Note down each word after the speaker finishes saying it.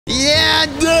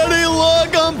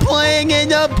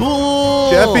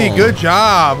Jeffy, good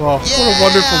job. Oh, what a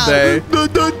wonderful day.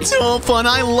 That's so fun.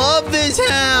 I love this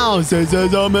house. This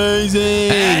is amazing.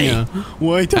 Hey.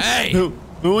 Wait. Hey.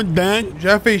 Who was that?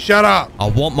 Jeffy, shut up. I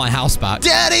want my house back.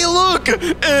 Daddy, look.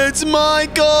 It's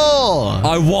Michael.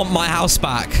 I want my house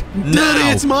back. Daddy,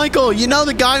 it's Michael. You know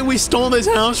the guy we stole this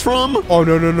house from? Oh,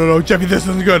 no. Jeffy, this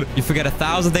isn't good. You forget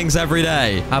 1,000 things every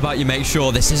day. How about you make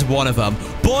sure this is one of them?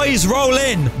 Boys, roll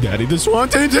in. Daddy, the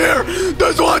SWAT team's here.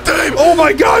 The SWAT team. Oh,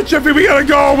 my God, Jeffy, we gotta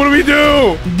go. What do we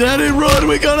do? Daddy, run.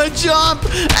 We gotta jump.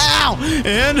 Ow.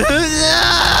 And...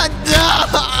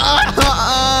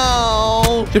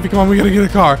 Ow. Jeffy, come on, we gotta get a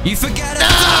car. You forget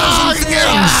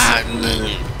 1,000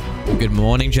 things. Good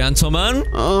morning, gentlemen.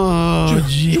 Oh,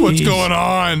 geez. What's going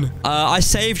on? I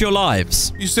saved your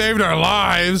lives. You saved our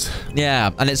lives.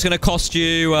 Yeah, and it's gonna cost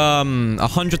you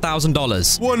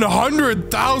 $100,000.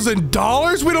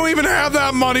 $100,000? We don't even have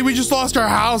that money. We just lost our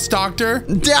house, Doctor.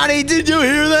 Daddy, did you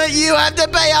hear that? You have to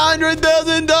pay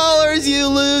 $100,000, you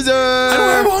loser. I don't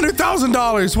have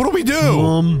 $100,000. What do we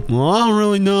do? Well, I don't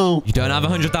really know. You don't have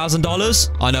 $100,000?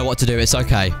 I know what to do. It's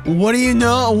okay. What do you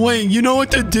know? Wait, you know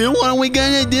what to do? What are we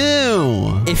gonna do?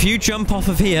 If you jump off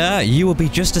of here, you will be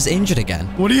just as injured again.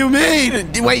 What do you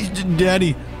mean? Wait,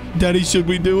 Daddy, should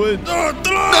we do it? No!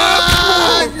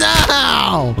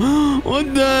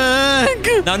 What the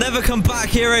heck? Now never come back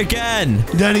here again.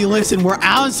 Daddy, listen, we're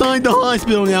outside the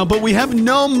hospital now, but we have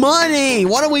no money.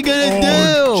 What are we gonna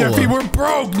do? Jeffy, we're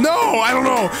broke. No, I don't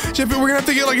know. Jeffy, we're gonna have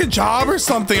to get like a job or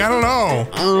something. I don't know.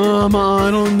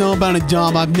 I don't know about a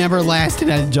job. I've never lasted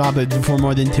at a job for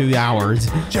more than 2 hours.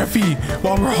 Jeffy,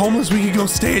 while we're homeless, we could go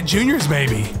stay at Junior's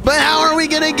maybe. But how are we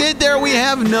gonna get there? We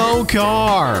have no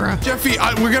car. Jeffy,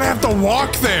 we're gonna have to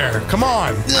walk there. Come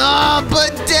on.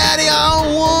 But Daddy, I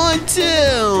don't want to.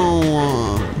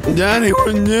 Daddy,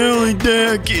 we're nearly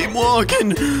there. Keep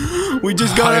walking. We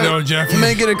just gotta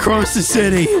make it across the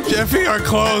city. Jeffy, our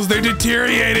clothes, they're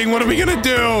deteriorating. What are we gonna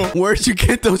do? Where'd you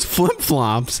get those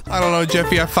flip-flops? I don't know,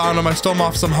 Jeffy. I found them. I stole them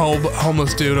off some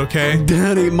homeless dude, okay?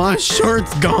 Daddy, my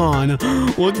shirt's gone.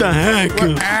 What the heck?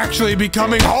 We're actually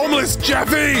becoming homeless,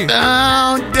 Jeffy!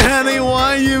 Oh, Daddy,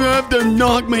 why you have to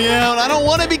knock me out? I don't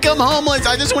want to become homeless.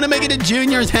 I just want to make it to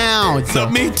Junior's house.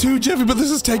 Me too, Jeffy, but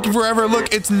this is taking forever.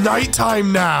 Look, it's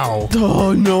nighttime now.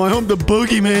 Oh, no, I hope the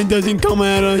boogeyman doesn't come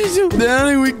at us.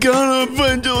 Daddy, we gotta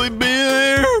eventually be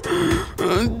there.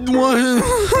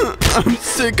 I'm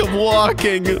sick of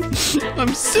walking.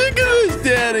 I'm sick of this,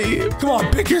 Daddy. Come on,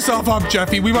 pick yourself up,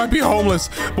 Jeffy. We might be homeless,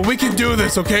 but we can do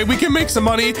this, okay? We can make some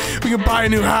money. We can buy a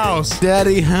new house.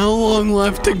 Daddy, how long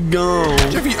left to go?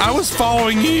 Jeffy, I was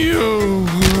following you.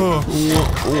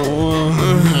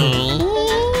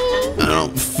 I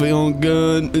don't feel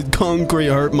good. The concrete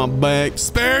hurt my back.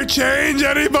 Spare change,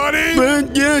 anybody?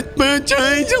 Spare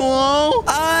change, hello?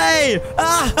 Hey!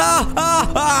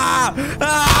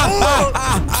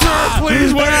 Sir,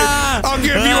 please wait. I'll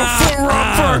give you a foot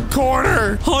rub for a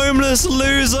quarter. Homeless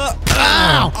loser.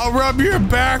 Ow! I'll rub your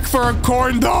back for a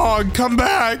corn dog. Come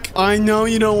back. I know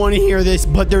you don't want to hear this,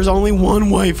 but there's only one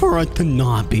way for us to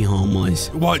not be homeless.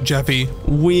 What, Jeffy?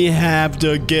 We have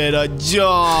to get a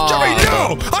job. Jeffy,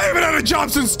 no! I haven't had a job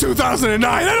since 2009.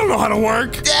 I don't know how to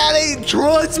work. Daddy,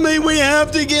 trust me, we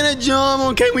have to get a job,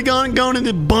 okay? We gotta go to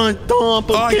the bus stop,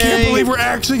 okay? Oh, I can't believe we're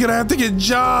actually gonna have to get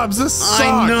jobs. This sucks.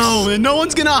 I know, and no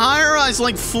one's gonna hire us,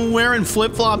 like wearing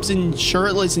flip-flops and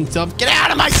shirtless and stuff. Get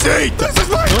out of my seat! This is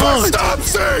my bus stop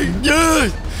seat!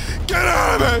 Yes! Get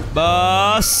out of it!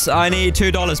 Boss, I need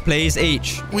 $2, please,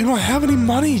 each. We don't have any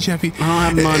money, Jeffy. I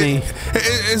don't have money.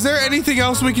 Is there anything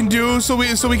else we can do so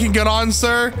we can get on,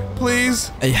 sir?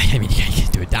 Please? I mean, you can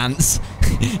do a dance.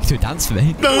 You can do a dance for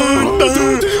me.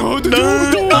 Oh,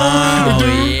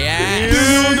 yes.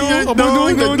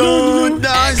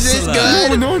 Is this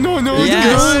good? No.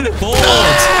 Yes. Forward.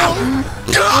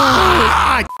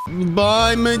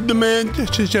 Bye, Mr. Man.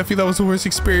 Jeffy, that was the worst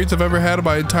experience I've ever had in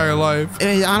my entire life.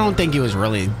 I don't think it was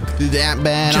really that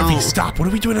bad. Jeffy, stop. What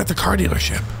are we doing at the car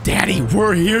dealership? Daddy,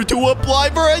 we're here to apply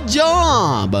for a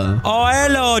job. Oh,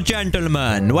 hello,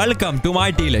 gentlemen. Welcome to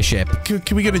my dealership.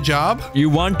 Can we get a job? You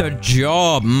want a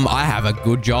job? I have a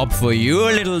good job for you,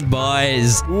 little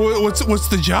boys. What's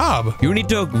the job? You need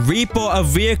to repo a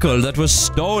vehicle that was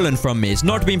stolen from me. It's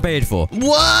not being paid for.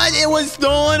 What? It was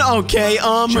stolen? Okay,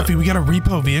 Jeffy, we gotta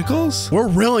repo vehicles? We're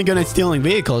really good at stealing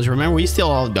vehicles. Remember, we steal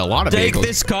a lot of vehicles. Take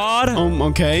this car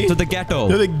okay. to the ghetto.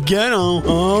 To the ghetto.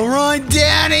 All right,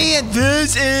 Daddy.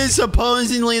 This is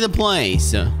supposedly the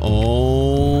place.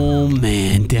 Oh,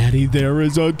 man, Daddy, there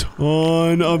is a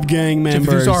ton of gang members.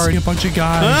 Jeffy, there's already a bunch of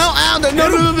guys.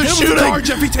 They're shooting.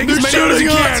 Jeffy, take as many as you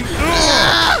can.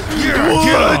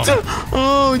 What?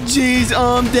 Oh, jeez.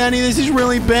 Danny, this is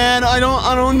really bad. I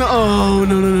don't know. Oh,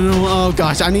 no. Oh,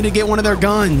 gosh. I need to get one of their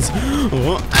guns.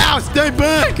 Oh, ow, stay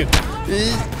back.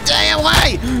 Stay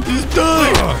away.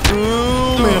 Stay.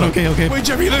 Oh, man. Okay. Wait,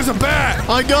 Jeffy, there's a bat.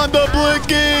 I got the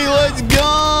blicky. Let's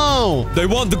go. They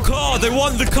want the car. They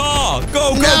want the car.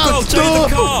 Go. No, Take the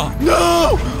car.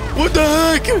 No. What the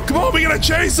heck? Come on, we gotta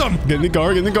chase them. Get in the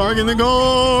car. Go.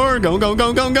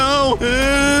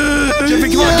 Jeffy,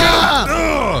 come on, get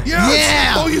him.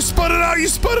 Yeah. Oh, you spun it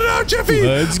out, Jeffy.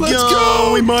 Let's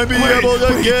go. We might be able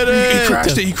to get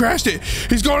it. He crashed it.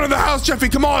 He's going to the house, Jeffy.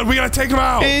 Come on, we gotta take him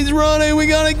out. He's running. We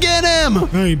gotta get him.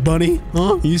 Hey, buddy.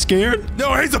 Huh? You scared?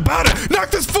 No, he's about it.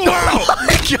 Knock this fool out. Oh,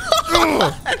 my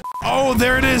God. Oh,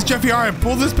 there it is, Jeffy. All right,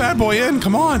 pull this bad boy in.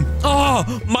 Come on. Oh,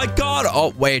 my God.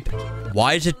 Oh, wait.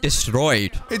 Why is it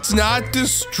destroyed? It's not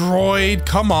destroyed.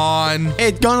 Come on.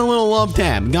 It's got a little love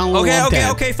tab.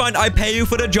 Okay, fine. I pay you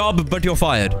for the job, but you're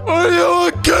fired. Are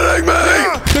you kidding me?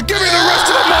 Now give me the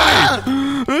rest of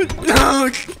the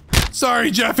money.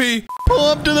 Sorry, Jeffy. Pull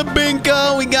up to the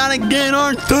bingo. We gotta get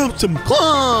ourselves some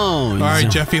clothes. All right,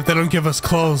 Jeffy, if they don't give us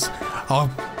clothes, I'll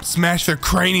smash their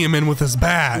cranium in with this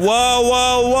bat.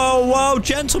 Whoa.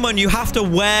 Gentlemen, you have to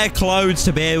wear clothes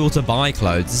to be able to buy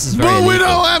clothes. This is very But we illegal.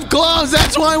 don't have clothes.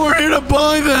 That's why we're here to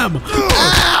buy them.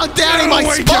 Ow, Daddy, my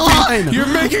Wait, spine. Jeffy, you're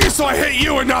making it so I hit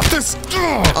you and not this.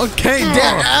 Okay,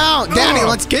 Daddy,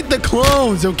 let's get the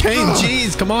clothes, okay?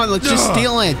 Jeez, come on, let's just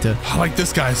steal it. I like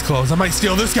this guy's clothes. I might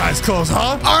steal this guy's clothes,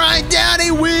 huh? All right, Daddy,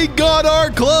 we got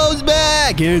our clothes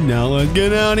back. Here, now let's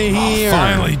get out of here.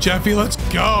 Finally, Jeffy, let's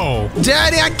go.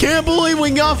 Daddy, I can't believe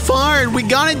we got fired. We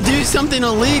gotta do something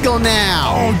illegal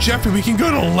now. Oh, Jeffy, we can go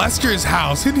to Lester's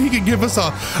house and he can give us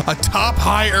a top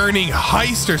high-earning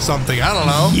heist or something. I don't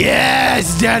know.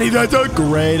 Yes, Daddy, that's a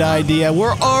great idea.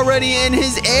 We're already in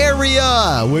his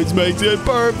area, which makes it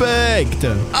perfect.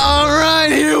 All right,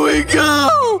 here we go.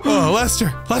 Oh,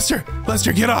 Lester,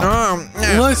 get up.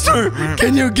 Lester,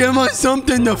 can you give us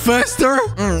something to fester?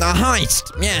 A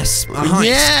heist. Yes, a heist.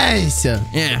 Yes.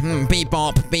 Yeah, beep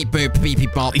bop, beep boop, beep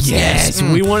beep bop. Yes,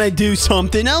 we want to do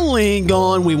something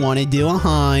illegal and we want to do a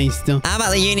heist. How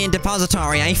about the Union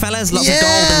Depository, eh, fellas? Lots of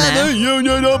gold in there. The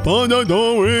Union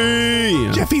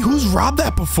Depository. Jeffy, who's robbed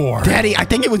that before? Daddy, I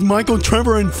think it was Michael,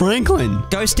 Trevor, and Franklin.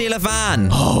 Go steal a van.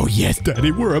 Oh, yes,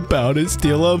 Daddy, we're about to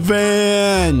steal a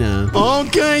van.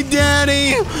 Okay,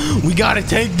 Daddy, we got to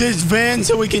take this van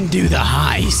so we can do the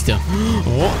heist.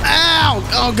 Oh, ow!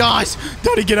 Oh, gosh.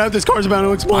 Daddy, get out. This car's about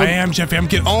to explode. I am, Jeffy. I'm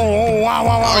getting. Oh,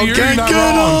 wow. Okay, You're get not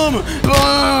wrong. him!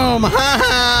 Boom!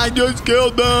 Ha! I just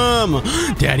killed them.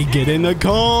 Daddy, get in the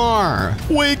car.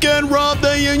 We can rob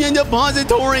the Union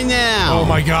Depository now. Oh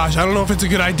my gosh, I don't know if it's a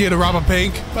good idea to rob a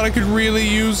bank, but I could really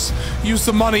use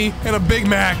some money and a Big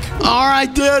Mac. All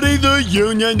right, Daddy, the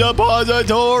Union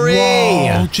Depository.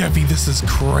 Whoa, Jeffy, this is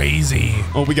crazy.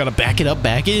 Oh, we gotta back it up.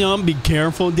 Be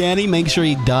careful, Daddy. Make sure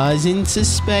he doesn't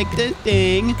suspect a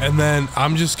thing. And then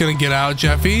I'm just gonna get out,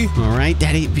 Jeffy. All right,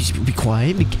 Daddy, be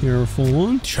quiet. Be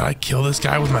careful. Should I kill this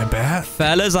guy with my bat?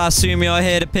 Fellas, I assume you're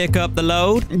here to pick up the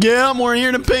load? Yeah, we're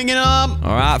here to pick it up.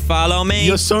 All right, follow me.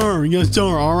 Yes, sir.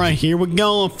 All right, here we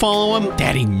go. Follow him.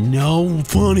 Daddy, no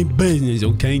funny business,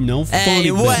 okay? No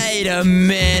funny business. Hey, wait a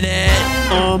minute.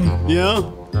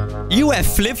 Yeah? You wear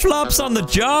flip-flops on the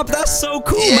job? That's so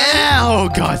cool, man. Yeah! Oh,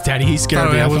 God, Daddy, he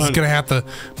scared me. I was gonna have to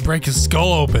break his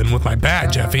skull open with my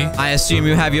bat, Jeffy. I assume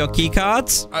you have your key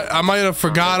cards? I might have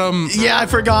forgot them. Yeah, I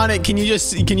forgot it. Can you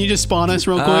just spawn us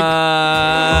real quick?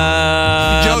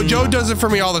 Joe does it for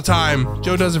me all the time.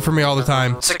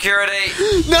 Security.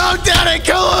 No, Daddy,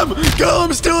 kill him! Kill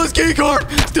him! Steal his key card!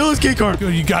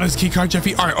 Good, you got his key card,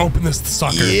 Jeffy? All right, open this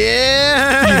sucker.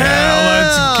 Yeah!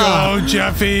 Yeah, let's go,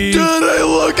 Jeffy. Daddy,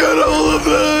 look at all of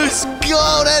this!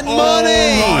 Gold and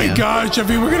money! Oh my gosh,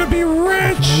 Jeffy, we're gonna be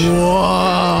rich.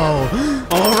 Whoa!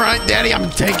 All right, Daddy, I'm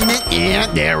taking it. Yeah,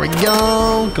 there we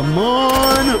go. Come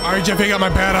on. All right, Jeffy, I got my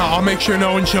bat out. I'll make sure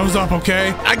no one shows up,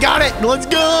 okay? I got it. Let's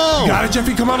go. Got it,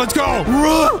 Jeffy. Come on, let's go.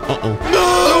 Run.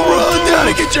 No, run,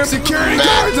 Daddy. Get your security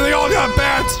guards, and they all got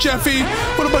bats, Jeffy.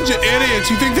 What a bunch of idiots.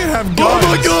 You think they'd have guns? Oh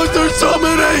my gosh, there's so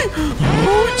many.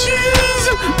 Oh,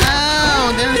 jeez.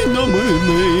 Ow, Daddy, don't move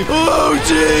me. Oh,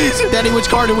 jeez. Daddy, which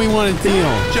car do we want to steal?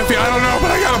 Jeffy, I don't know,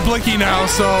 but I got a blicky now,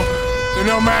 so they're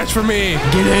no match for me.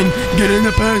 Get in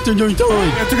the passenger side.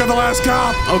 I took out the last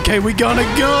cop. Okay, we gotta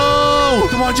go.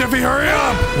 Come on, Jeffy, hurry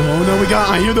up. Oh, no,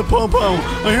 I hear the popo.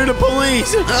 I hear the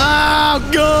police. Oh,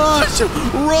 gosh.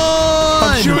 Run.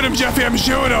 I'm shooting him, Jeffy. I'm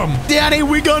shooting him. Daddy,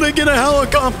 we gotta get a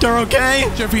helicopter,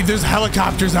 okay? Jeffy, there's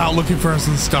helicopters out looking for us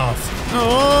and stuff.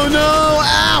 Oh, no.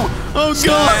 Ow. Oh,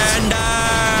 gosh. Stand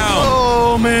down.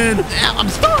 Oh, man. Ow, I'm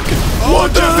stuck. Oh,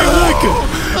 What the Jeffy, heck?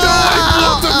 I blew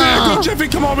up the vehicle, Jeffy.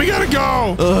 Come on, we gotta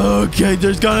go. Okay,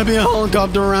 there's gotta be a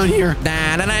helicopter around here.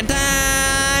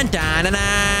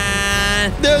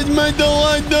 There's my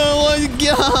door. Let's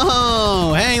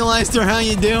go. Hey, Lester, how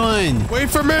you doing? Wait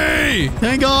for me.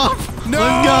 Take off. No.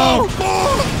 Let's go.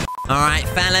 All right,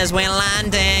 fellas, we're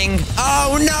landing.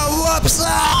 Oh, no. Whoops.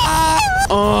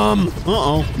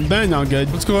 Uh-oh. That's not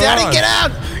good. What's going Daddy, on? get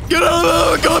out. Get out of the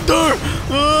helicopter.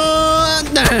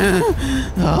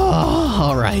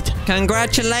 All right.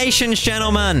 Congratulations,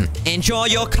 gentlemen. Enjoy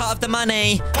your cut of the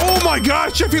money. Oh my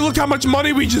gosh, Jeffy, look how much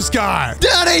money we just got.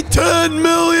 Daddy, $10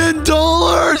 million.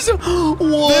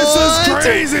 What? This is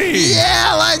crazy.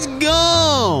 Yeah, let's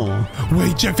go.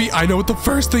 Wait, Jeffy, I know what the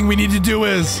first thing we need to do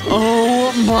is.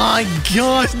 Oh my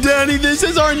gosh, Daddy, this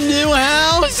is our new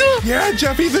house. Yeah,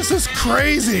 Jeffy, this is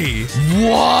crazy.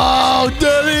 Wow,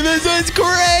 Daddy, this is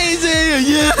crazy.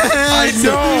 Yes. I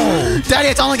know. Daddy,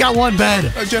 it's only got one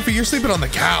bed. Jeffy, you're sleeping on the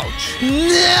couch.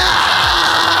 No!